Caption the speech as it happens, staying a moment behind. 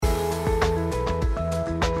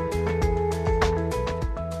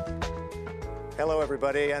Hello,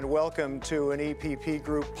 everybody, and welcome to an EPP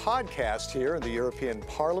Group podcast here in the European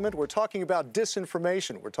Parliament. We're talking about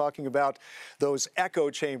disinformation. We're talking about those echo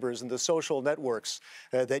chambers and the social networks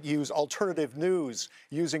that use alternative news,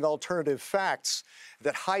 using alternative facts,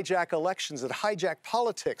 that hijack elections, that hijack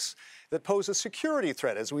politics, that pose a security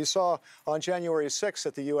threat, as we saw on January 6th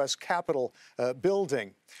at the U.S. Capitol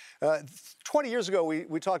building. 20 years ago,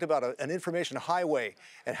 we talked about an information highway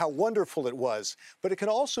and how wonderful it was, but it can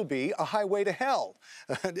also be a highway to hell,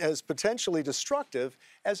 as potentially destructive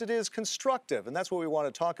as it is constructive. And that's what we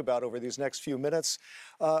want to talk about over these next few minutes,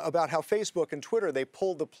 about how Facebook and Twitter, they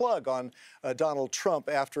pulled the plug on Donald Trump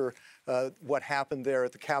after what happened there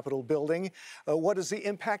at the Capitol building. What is the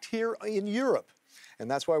impact here in Europe?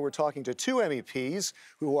 And that's why we're talking to two MEPs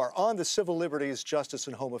who are on the Civil Liberties, Justice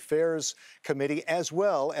and Home Affairs Committee, as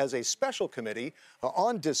well as a special committee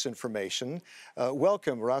on disinformation.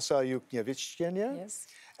 Welcome, Rasa Yuknevichkina. Yes.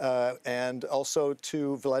 And also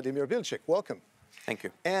to Vladimir Bilcik. Welcome. Thank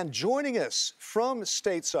you. And joining us from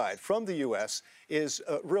stateside, from the U.S., is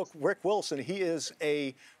Rick Wilson. He is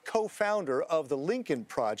a co-founder of the Lincoln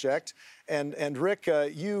Project. And Rick,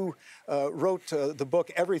 you wrote the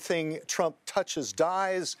book, Everything Trump Touches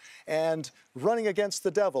Dies, and Running Against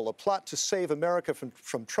the Devil, a plot to save America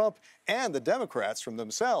from Trump and the Democrats from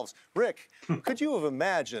themselves. Rick, could you have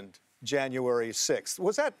imagined January 6th?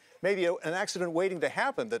 Was that maybe an accident waiting to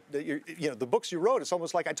happen? That the books you wrote, it's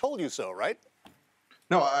almost like I told you so, right?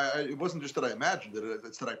 No, it wasn't just that I imagined it,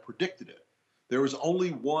 it's that I predicted it. There was only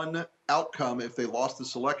one outcome if they lost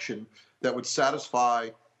this election that would satisfy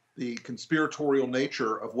the conspiratorial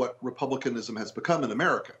nature of what republicanism has become in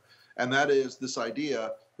America. And that is this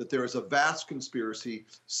idea that there is a vast conspiracy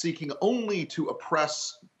seeking only to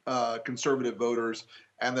oppress conservative voters,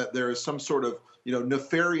 and that there is some sort of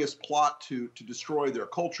nefarious plot to destroy their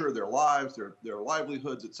culture, their lives, their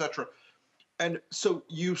livelihoods, etc. And so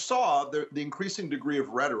you saw the increasing degree of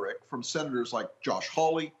rhetoric from senators like Josh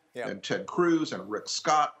Hawley and Ted Cruz and Rick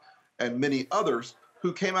Scott and many others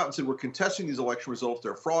who came out and said, we're contesting these election results,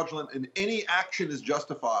 they're fraudulent, and any action is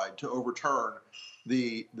justified to overturn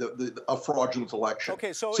a fraudulent election.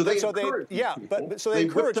 Okay, so they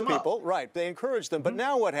encourage people, right? They encourage them. But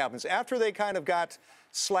now what happens after they kind of got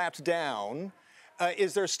slapped down?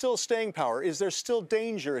 Is there still staying power? Is there still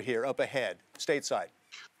danger here up ahead, stateside?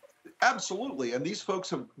 Absolutely, and these folks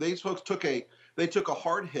took a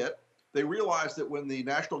hard hit. They realized that when the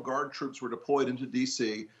National Guard troops were deployed into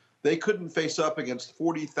D.C., they couldn't face up against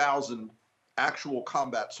 40,000 actual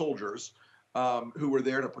combat soldiers who were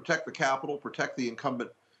there to protect the Capitol, protect the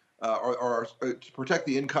incumbent, or to protect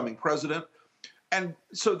the incoming president. And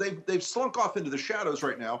so they've slunk off into the shadows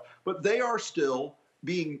right now, but they are still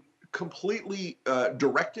being completely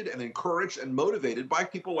directed and encouraged and motivated by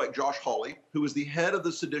people like Josh Hawley, who is the head of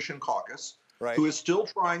the Sedition Caucus, who is still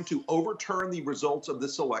trying to overturn the results of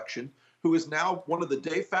this election, who is now one of the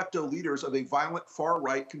de facto leaders of a violent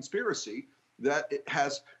far-right conspiracy that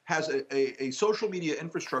has a social media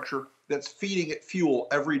infrastructure that's feeding it fuel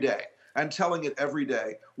every day and telling it every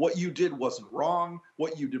day what you did wasn't wrong,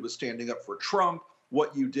 what you did was standing up for Trump,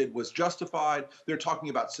 what you did was justified. They're talking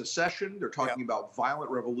about secession. They're talking about violent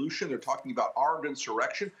revolution. They're talking about armed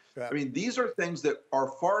insurrection. I mean, these are things that are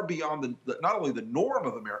far beyond not only the norm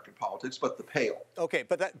of American politics, but the pale. Okay,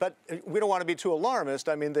 but we don't want to be too alarmist.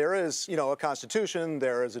 I mean, there is, a constitution.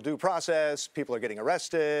 There is a due process. People are getting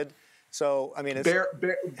arrested. So, I mean, it's...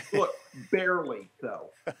 Look, barely, though.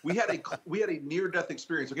 We had a near-death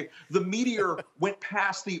experience. Okay, the meteor went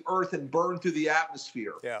past the Earth and burned through the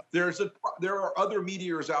atmosphere. Yeah. There are other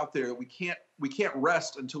meteors out there that we can't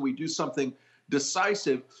rest until we do something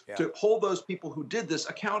decisive to hold those people who did this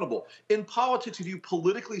accountable. In politics, if you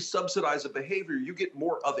politically subsidize a behavior, you get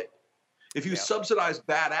more of it. If you subsidize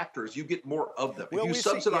bad actors, you get more of them. If you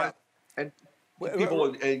subsidize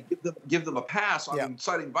people and give them a pass on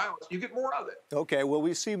inciting violence, you get more of it. Okay, well,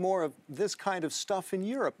 we see more of this kind of stuff in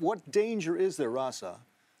Europe. What danger is there, Rasa,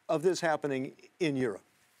 of this happening in Europe?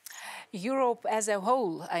 Europe as a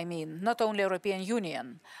whole, I mean, not only European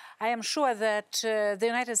Union. I am sure that the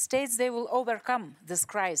United States, they will overcome this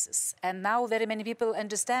crisis. And now very many people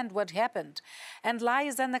understand what happened. And lie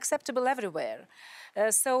is unacceptable everywhere.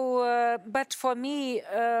 But for me,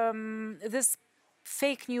 this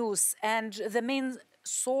fake news and the main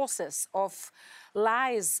sources of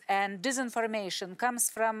lies and disinformation comes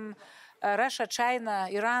from Russia, China,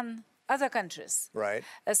 Iran, other countries. Right.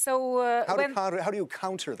 How do you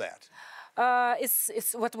counter that?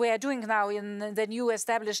 It's what we are doing now in the new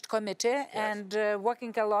established committee and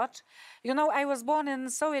working a lot. You know, I was born in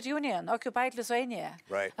Soviet Union, occupied Lithuania.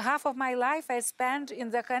 Right. Half of my life I spent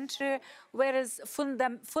in the country whereas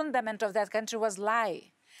fundament of that country was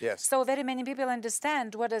lie. Yes. So very many people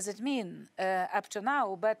understand what does it mean up to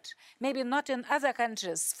now, but maybe not in other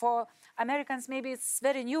countries. For Americans, maybe it's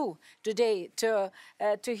very new today to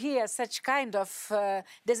hear such kind of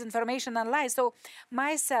disinformation and lies. So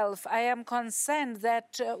myself, I am concerned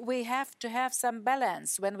that we have to have some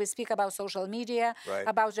balance when we speak about social media,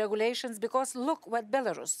 about regulations, because look what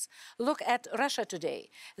Belarus, look at Russia today.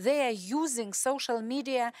 They are using social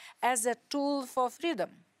media as a tool for freedom.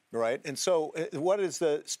 Right. And so what is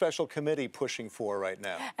the special committee pushing for right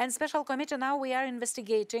now? And special committee now we are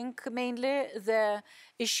investigating mainly the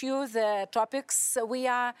issue, the topics. We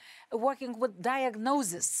are working with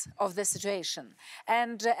diagnosis of the situation.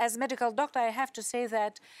 And as medical doctor, I have to say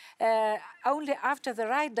that only after the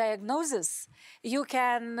right diagnosis, you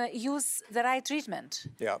can use the right treatment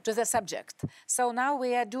to the subject. So now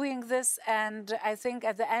we are doing this, and I think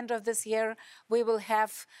at the end of this year, we will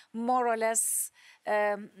have more or less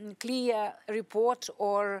clear report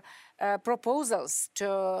or proposals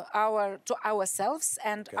to ourselves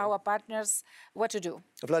and our partners what to do.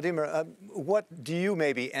 Vladimir, what do you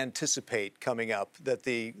maybe anticipate coming up that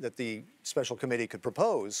the special committee could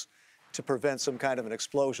propose to prevent some kind of an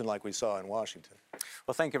explosion like we saw in Washington?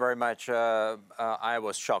 Well, thank you very much. I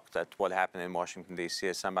was shocked at what happened in Washington, D.C.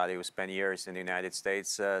 As somebody who spent years in the United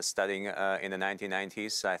States studying in the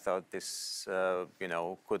 1990s, I thought this,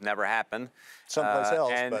 could never happen. Someplace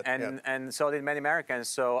else, and so did many Americans.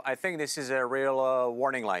 So I think this is a real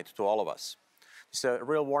warning light to all of us. It's a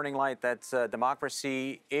real warning light that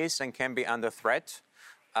democracy is and can be under threat.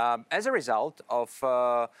 As a result of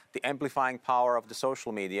the amplifying power of the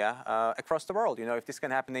social media across the world. You know, if this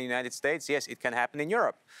can happen in the United States, yes, it can happen in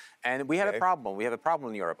Europe. And we have a problem. We have a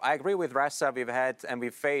problem in Europe. I agree with Rasa.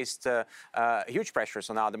 We've faced huge pressures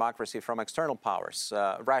on our democracy from external powers.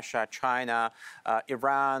 Russia, China,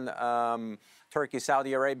 Iran, Turkey,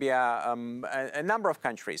 Saudi Arabia, a number of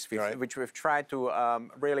countries which we've tried to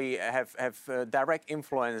really have direct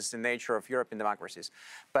influence in the nature of European democracies.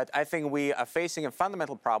 But I think we are facing a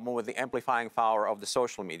fundamental problem with the amplifying power of the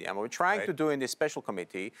social media. And what we're trying to do in this special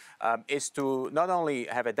committee is to not only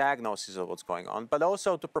have a diagnosis of what's going on, but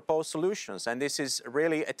also to propose solutions. And this is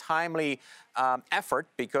really a timely effort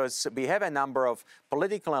because we have a number of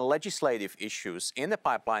political and legislative issues in the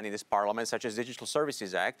pipeline in this parliament, such as Digital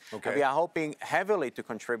Services Act. And we are hoping heavily to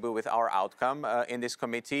contribute with our outcome in this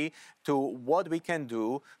committee to what we can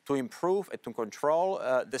do to improve and to control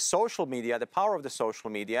the social media, the power of the social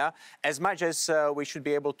media, as much as we should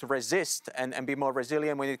be able to resist and be more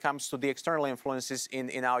resilient when it comes to the external influences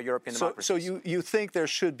in our European democracies. So you think there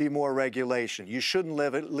should be more regulation? You shouldn't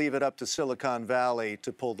leave it up to Silicon Valley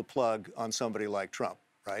to pull the plug on somebody like Trump,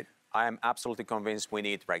 right? I am absolutely convinced we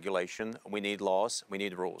need regulation, we need laws, we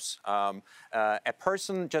need rules. A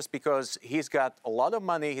person, just because he's got a lot of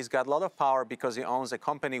money, he's got a lot of power because he owns a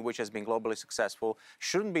company which has been globally successful,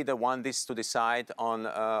 shouldn't be the one to decide on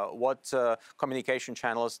what communication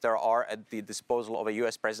channels there are at the disposal of a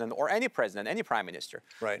U.S. president or any prime minister.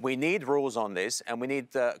 Right. We need rules on this, and we need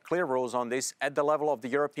clear rules on this at the level of the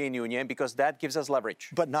European Union because that gives us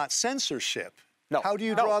leverage. But not censorship. No. How do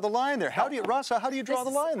you draw the line there? Rasa, how do you draw the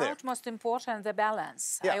line there? This is most important, the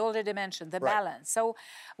balance. Yeah. I already mentioned the balance. So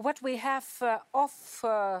what we have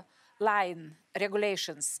off-line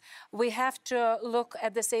regulations, we have to look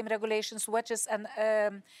at the same regulations, what is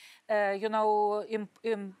important,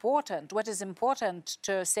 what is important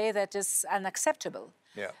to say that is unacceptable.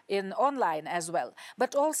 In online as well.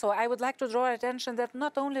 But also, I would like to draw attention that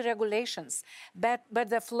not only regulations, but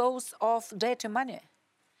the flows of dirty money.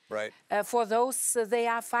 Right. For those, they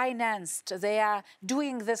are financed. They are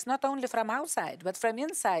doing this not only from outside, but from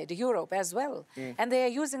inside Europe as well. And they are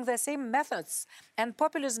using the same methods. And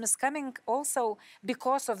populism is coming also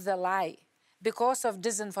because of the lie, because of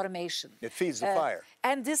disinformation. It feeds the fire.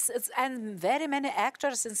 And very many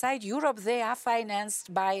actors inside Europe, they are financed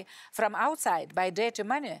from outside by dirty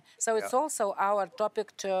money. So it's also our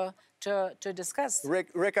topic to discuss.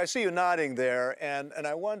 Rick, I see you nodding there, and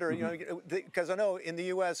I wonder, because I know in the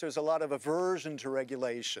U.S. there's a lot of aversion to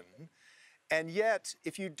regulation, and yet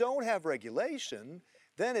if you don't have regulation,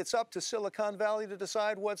 then it's up to Silicon Valley to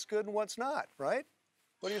decide what's good and what's not, right?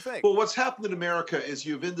 What do you think? Well, what's happened in America is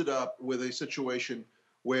you've ended up with a situation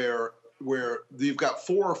where you've got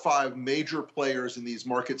 4 or 5 major players in these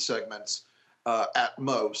market segments at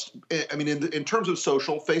most. I mean, in terms of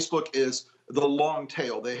social, Facebook is the long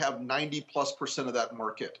tail. They have 90+% of that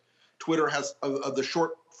market. Twitter has the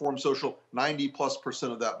short platform social,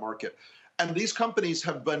 90+% of that market. And these companies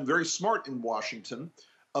have been very smart in Washington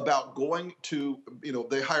about going to,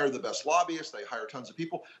 they hire the best lobbyists, they hire tons of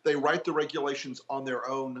people, they write the regulations on their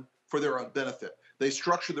own for their own benefit. They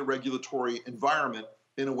structure the regulatory environment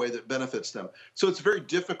in a way that benefits them. So it's very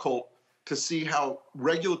difficult to see how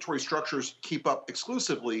regulatory structures keep up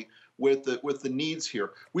exclusively with the needs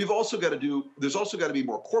here. There's also got to be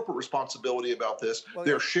more corporate responsibility about this. Well,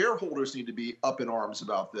 Their shareholders need to be up in arms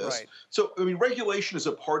about this. Right. So, regulation is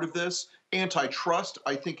a part of this. Antitrust,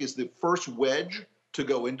 I think, is the first wedge to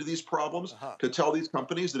go into these problems, to tell these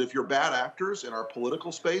companies that if you're bad actors in our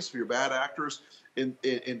political space, if you're bad actors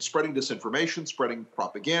in spreading disinformation, spreading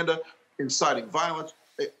propaganda, inciting violence,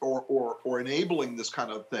 or enabling this kind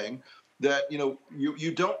of thing, that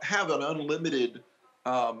you don't have an unlimited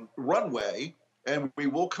runway, and we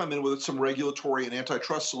will come in with some regulatory and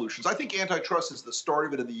antitrust solutions. I think antitrust is the start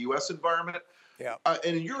of it in the U.S. environment. Yeah.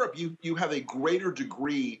 And in Europe, you have a greater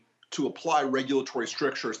degree to apply regulatory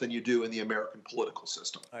strictures than you do in the American political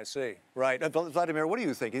system. I see. Right. Vladimir, what do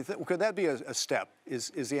you think? Could that be a step, is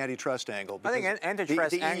the antitrust angle? I think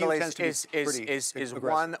antitrust angle is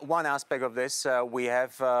one aspect of this. We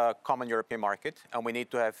have a common European market, and we need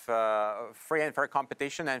to have free and fair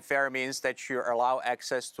competition, and fair means that you allow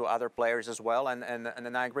access to other players as well.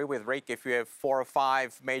 And I agree with Rick, if you have 4 or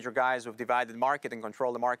 5 major guys who've divided the market and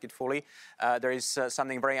control the market fully, there is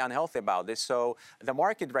something very unhealthy about this. So the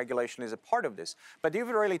market regulation is a part of this. But you've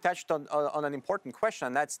really touched on an important question,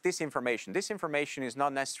 and that's disinformation. Disinformation is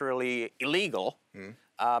not necessarily illegal.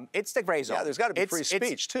 It's the gray zone. Yeah, there's got to be free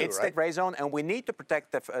speech too, It's right? the gray zone, and we need to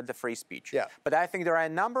protect the free speech. Yeah. But I think there are a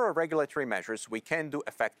number of regulatory measures we can do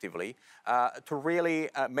effectively to really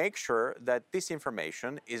make sure that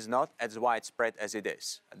disinformation is not as widespread as it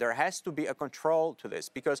is. There has to be a control to this,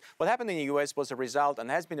 because what happened in the U.S. was a result,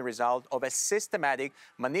 and has been a result, of a systematic,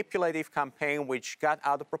 manipulative campaign which got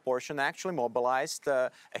out of proportion and actually mobilized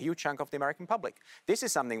a huge chunk of the American public. This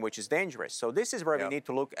is something which is dangerous. So this is where we need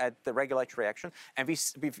to look at the regulatory action. And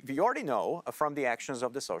we already know from the actions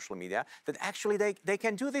of the social media that actually they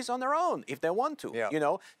can do this on their own if they want to.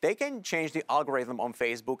 Yeah. They can change the algorithm on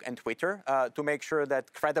Facebook and Twitter to make sure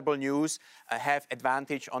that credible news have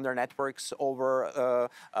advantage on their networks over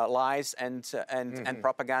lies and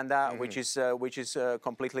propaganda, which is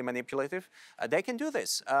completely manipulative. They can do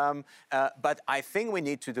this. But I think we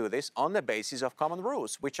need to do this on the basis of common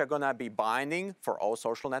rules, which are going to be binding for all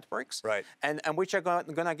social networks, right? And which are going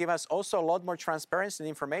to give us also a lot more transparency and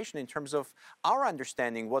information in terms of our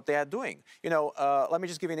understanding what they are doing. Let me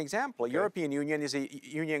just give you an example. Okay. European Union is a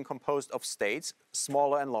union composed of states,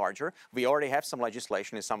 smaller and larger. We already have some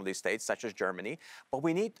legislation in some of these states, such as Germany, but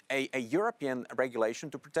we need a European regulation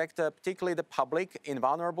to protect particularly the public in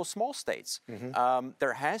vulnerable small states.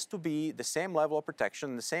 There has to be the same level of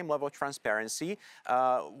protection, the same level of transparency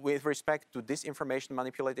with respect to disinformation,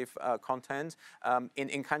 manipulative content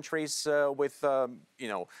in countries with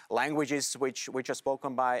languages which are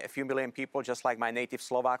spoken by a few million people, just like my native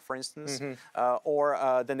Slovak, for instance, or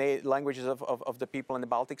the languages of the people in the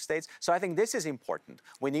Baltic states. So I think this is important.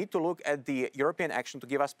 We need to look at the European action to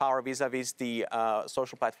give us power vis-a-vis the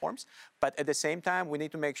social platforms, but at the same time, we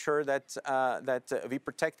need to make sure that we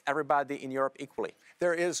protect everybody in Europe equally.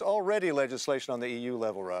 There is already legislation on the EU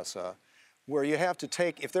level, Rasa, where you have to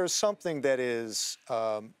take, if there's something that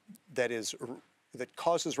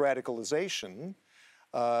causes radicalization,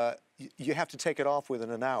 you have to take it off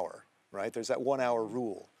within an hour, right? There's that 1-hour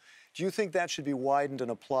rule. Do you think that should be widened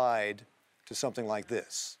and applied to something like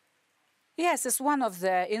this? Yes, it's one of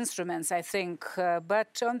the instruments, I think.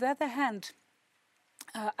 But on the other hand,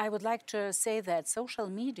 I would like to say that social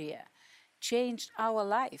media changed our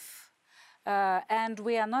life. And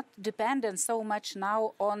we are not dependent so much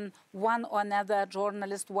now on one or another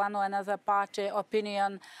journalist, one or another party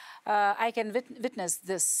opinion. I can witness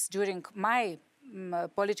this during my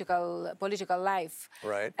political life.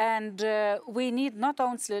 Right. And we need not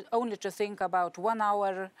only to think about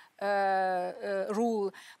 1-hour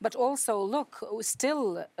rule, but also look,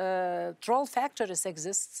 still troll factories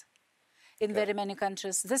exist in very many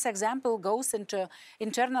countries. This example goes into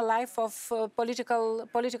internal life of political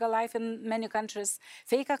life in many countries.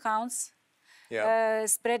 Fake accounts,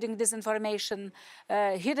 spreading disinformation,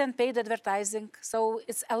 hidden paid advertising. So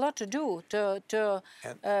it's a lot to do to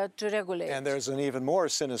regulate. And there's an even more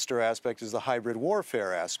sinister aspect, is the hybrid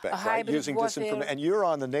warfare aspect, right? Using disinformation. And you're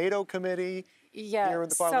on the NATO committee here in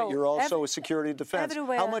the Parliament. You're also a security and defense.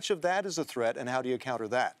 Everywhere. How much of that is a threat, and how do you counter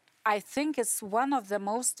that? I think it's one of the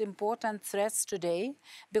most important threats today,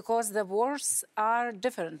 because the wars are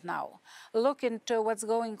different now. Look into what's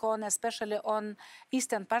going on, especially on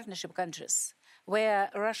Eastern Partnership countries. where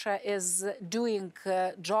Russia is doing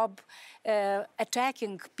job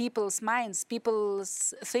attacking people's minds,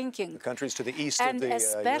 people's thinking. The countries to the east and of the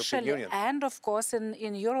especially, European Union. And of course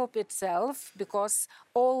in Europe itself, because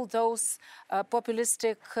all those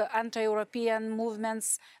populistic anti-European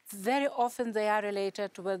movements, very often they are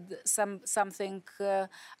related with something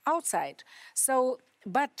outside. So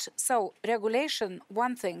regulation,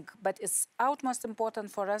 one thing, but it's utmost important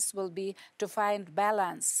for us will be to find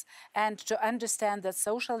balance and to understand that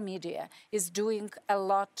social media is doing a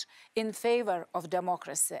lot in favor of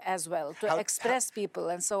democracy as well, to express people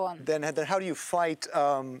and so on. Then how do you fight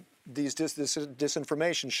this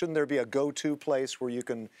disinformation? Shouldn't there be a go-to place where you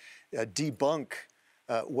can debunk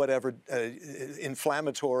whatever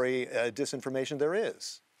inflammatory disinformation there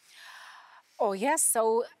is? Oh, yes.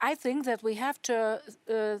 So I think that we have to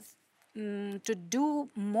do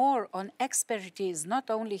more on expertise,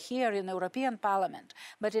 not only here in the European Parliament,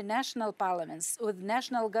 but in national parliaments, with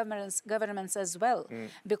national governments as well,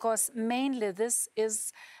 because mainly this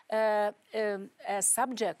is a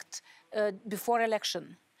subject before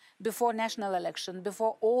election. Before national election,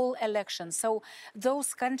 before all elections. So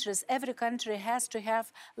those countries, every country has to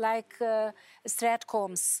have like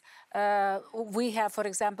stratcoms. We have, for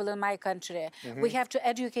example, in my country, we have to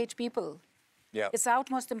educate people. Yeah. It's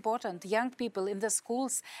utmost important. Young people in the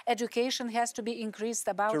schools, education has to be increased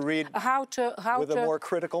about to read how with a more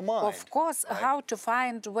critical mind. Of course, right? How to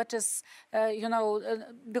find what is,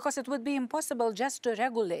 because it would be impossible just to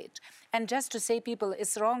regulate and just to say people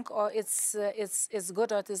it's wrong or it's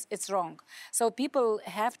good or it's wrong. So people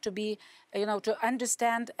have to be, to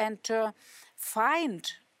understand and to find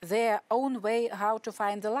their own way how to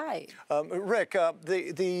find the lie. Rick,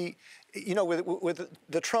 with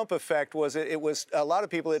the Trump effect it was a lot of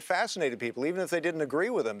people, it fascinated people, even if they didn't agree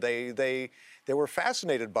with him. They were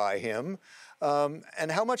fascinated by him.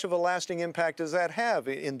 And how much of a lasting impact does that have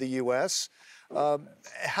in the U.S.? How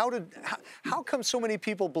come so many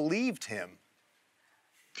people believed him?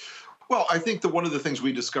 Well, I think that one of the things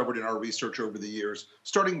we discovered in our research over the years,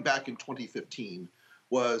 starting back in 2015,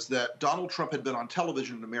 was that Donald Trump had been on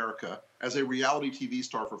television in America as a reality TV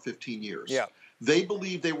star for 15 years. Yeah. They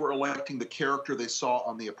believed they were electing the character they saw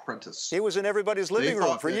on The Apprentice. He was in everybody's living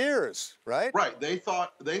room for years, right? Right. They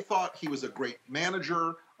thought he was a great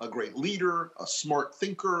manager, a great leader, a smart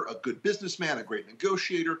thinker, a good businessman, a great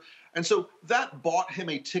negotiator. And so that bought him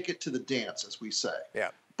a ticket to the dance, as we say. Yeah.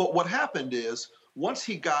 But what happened is, once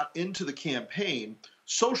he got into the campaign,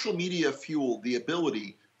 social media fueled the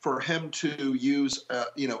ability for him to use,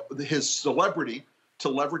 his celebrity to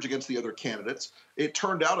leverage against the other candidates. It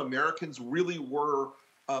turned out Americans really were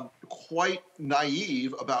quite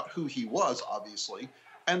naive about who he was, obviously,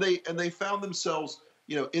 and they found themselves,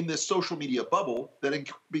 in this social media bubble that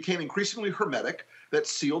became increasingly hermetic, that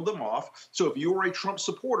sealed them off. So if you were a Trump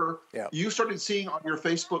supporter, you started seeing on your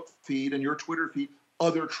Facebook feed and your Twitter feed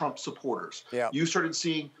other Trump supporters. Yeah. You started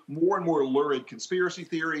seeing more and more lurid conspiracy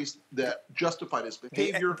theories that justified his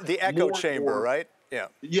behavior. The echo chamber, right? Yeah.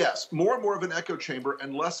 Yes, more and more of an echo chamber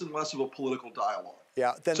and less of a political dialogue.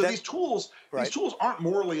 Yeah. So these tools aren't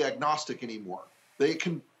morally agnostic anymore. They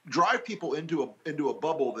can drive people into a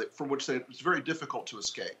bubble from which it's very difficult to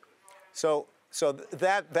escape. So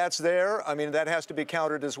that's there. I mean, that has to be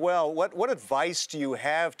countered as well. What advice do you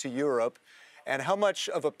have to Europe? And how much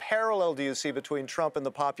of a parallel do you see between Trump and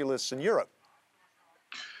the populists in Europe?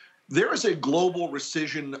 There is a global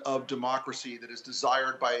rescission of democracy that is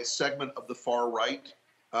desired by a segment of the far right.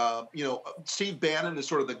 Steve Bannon is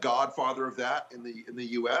sort of the godfather of that in the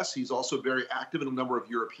U.S. He's also very active in a number of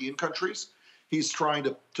European countries. He's trying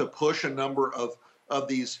to push a number of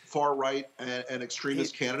these far right and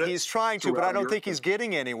extremist candidates. He's trying to, but I don't think he's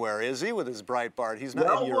getting anywhere, is he, with his Breitbart? He's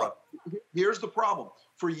not in Europe. Look, here's the problem.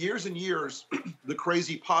 For years and years, the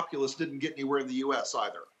crazy populists didn't get anywhere in the U.S.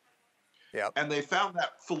 either. Yeah. And they found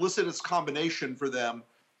that felicitous combination for them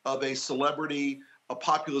of a celebrity, a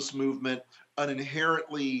populist movement, an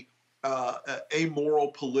inherently amoral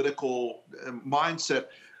political mindset.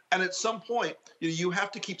 And at some point, you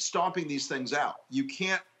have to keep stomping these things out. You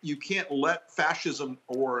can't let fascism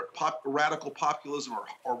or radical populism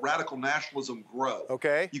or radical nationalism grow.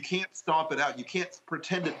 Okay. You can't stomp it out. You can't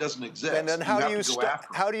pretend it doesn't exist. And then how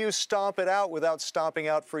do you stomp it out without stomping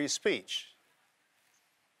out free speech?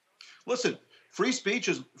 Listen, free speech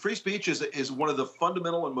is one of the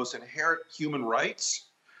fundamental and most inherent human rights.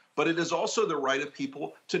 But it is also the right of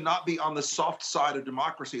people to not be on the soft side of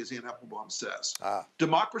democracy, as Ian Applebaum says.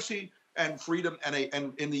 Democracy and freedom and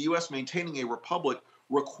in the U.S. maintaining a republic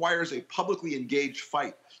requires a publicly engaged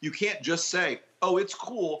fight. You can't just say, oh, it's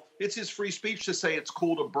cool. It's his free speech to say it's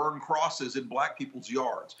cool to burn crosses in black people's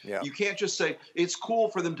yards. Yeah. You can't just say it's cool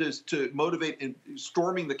for them to motivate in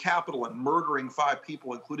storming the Capitol and murdering 5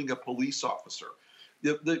 people, including a police officer.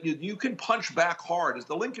 You can punch back hard. As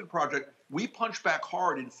the Lincoln Project, we punch back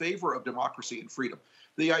hard in favor of democracy and freedom.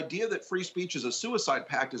 The idea that free speech is a suicide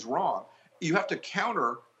pact is wrong. You have to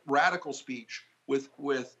counter radical speech with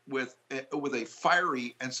a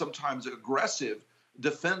fiery and sometimes aggressive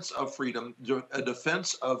defense of freedom, a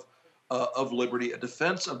defense of liberty, a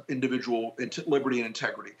defense of individual liberty and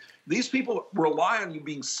integrity. These people rely on you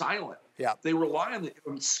being silent. Yeah. They rely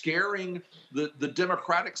on scaring the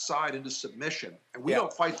Democratic side into submission. And we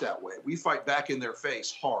don't fight that way. We fight back in their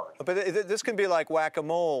face hard. But this can be like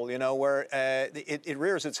whack-a-mole, where it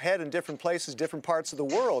rears its head in different places, different parts of the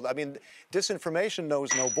world. I mean, disinformation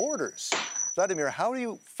knows no borders. Vladimir, how do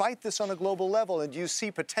you fight this on a global level? And do you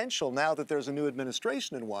see potential now that there's a new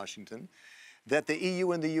administration in Washington that the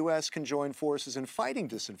EU and the US can join forces in fighting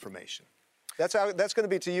disinformation? That's going to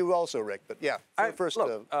be to you also, Rick. But yeah, first,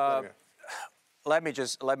 Vladimir. Let me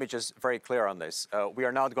just very clear on this. We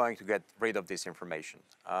are not going to get rid of disinformation.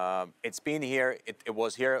 It's been here. It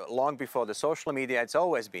was here long before the social media. It's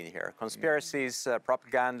always been here. Conspiracies,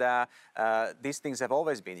 propaganda, these things have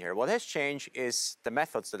always been here. What has changed is the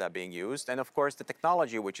methods that are being used, and of course the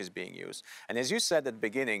technology which is being used. And as you said at the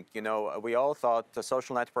beginning, we all thought the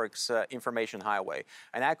social networks, information highway.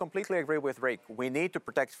 And I completely agree with Rick. We need to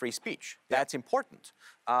protect free speech. That's important.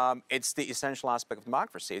 It's the essential aspect of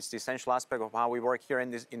democracy. It's the essential aspect of how we work here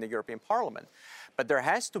in the European Parliament. But there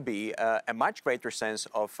has to be a much greater sense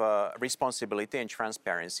of responsibility and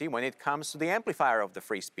transparency when it comes to the amplifier of the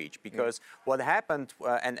free speech. Because what happened,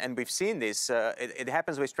 and we've seen this, it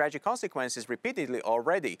happens with tragic consequences repeatedly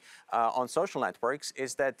already on social networks,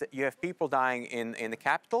 is that you have people dying in the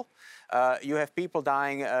Capitol. You have people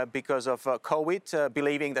dying because of COVID,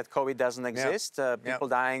 believing that COVID doesn't exist. People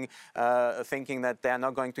dying thinking that they're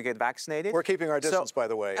not going to get vaccinated. We're keeping our distance, by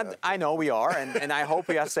the way. I know we are, and I hope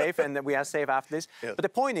we are safe, and that we are safe after this. Yes. But the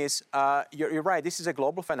point is, you're right, this is a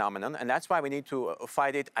global phenomenon, and that's why we need to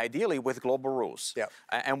fight it ideally with global rules.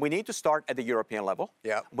 And we need to start at the European level.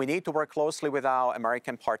 We need to work closely with our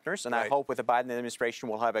American partners, and I hope with the Biden administration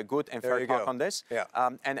we'll have a good and fair talk on this.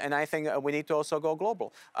 And I think we need to also go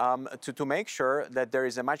global to make sure that there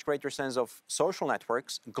is a much greater sense of social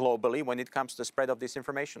networks globally when it comes to the spread of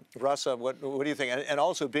disinformation. Rasa, what do you think? And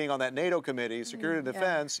also being on that NATO committee, security and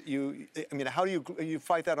defense, how do you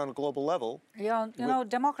fight that on a global level?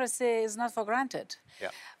 Democracy is not for granted.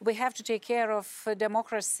 We have to take care of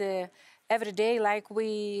democracy every day, like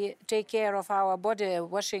we take care of our body,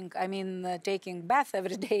 taking bath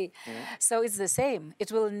every day. So it's the same.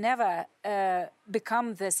 It will never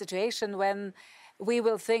become the situation when we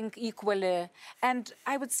will think equally. And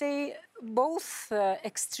I would say both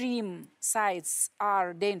extreme sides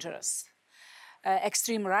are dangerous.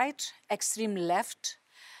 Extreme right, extreme left.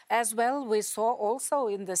 As well, we saw also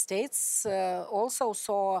in the States, also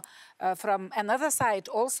saw from another side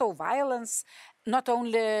also violence, not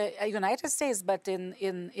only United States, but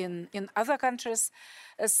in other countries.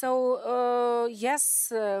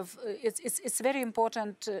 Yes, it's very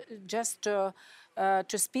important just to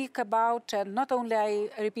speak about, and not only, I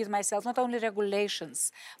repeat myself, not only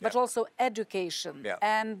regulations, but also education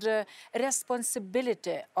and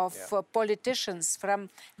responsibility of politicians from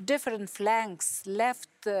different flanks, left,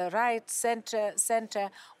 right, center.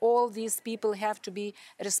 All these people have to be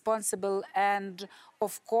responsible, and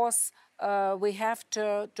of course we have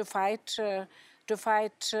to fight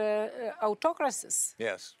autocracies.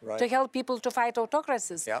 Yes, right. To help people to fight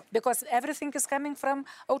autocracies. Because everything is coming from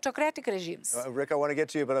autocratic regimes. Rick, I want to get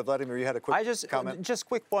to you, but Vladimir, you had a quick comment. Just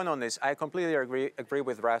quick point on this. I completely agree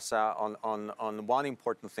with Rasa on one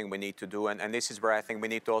important thing we need to do, and this is where I think we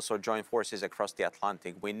need to also join forces across the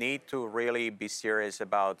Atlantic. We need to really be serious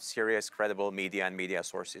about serious, credible media and media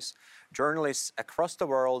sources. Journalists across the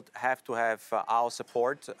world have to have our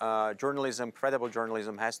support. Credible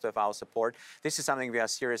journalism has to have our support. This is something we are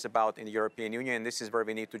serious about in the European Union, and this is where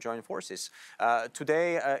we need to join forces.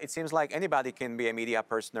 Today, it seems like anybody can be a media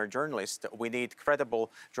person or journalist. We need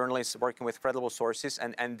credible journalists working with credible sources,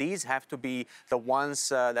 and these have to be the ones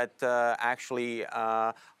that actually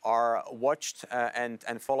are watched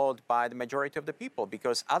and followed by the majority of the people.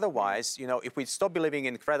 Because otherwise, if we stop believing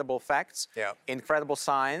in credible facts, in credible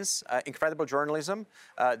science, in credible journalism,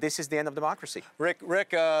 this is the end of democracy.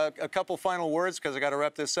 Rick, a couple final words, because I got to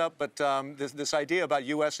wrap this up. But this idea about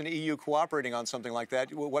U.S. and EU cooperating on something like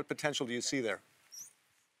that, what potential do you see there?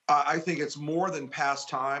 I think it's more than past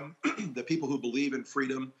time that people who believe in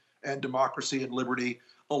freedom and democracy and liberty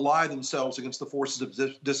ally themselves against the forces of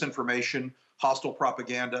disinformation, hostile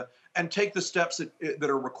propaganda, and take the steps that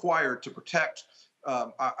are required to protect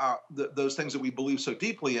those things that we believe so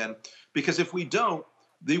deeply in. Because if we don't,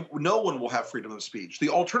 no one will have freedom of speech. The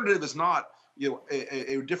alternative is not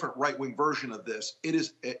a different right-wing version of this. It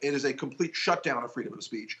is a complete shutdown of freedom of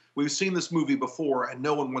speech. We've seen this movie before, and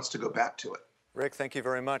no one wants to go back to it. Rick, thank you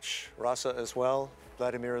very much. Rasa as well.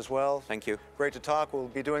 Vladimir as well. Thank you. Great to talk. We'll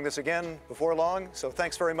be doing this again before long. So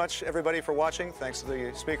thanks very much, everybody, for watching. Thanks to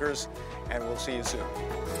the speakers, and we'll see you soon.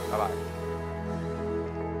 Bye-bye.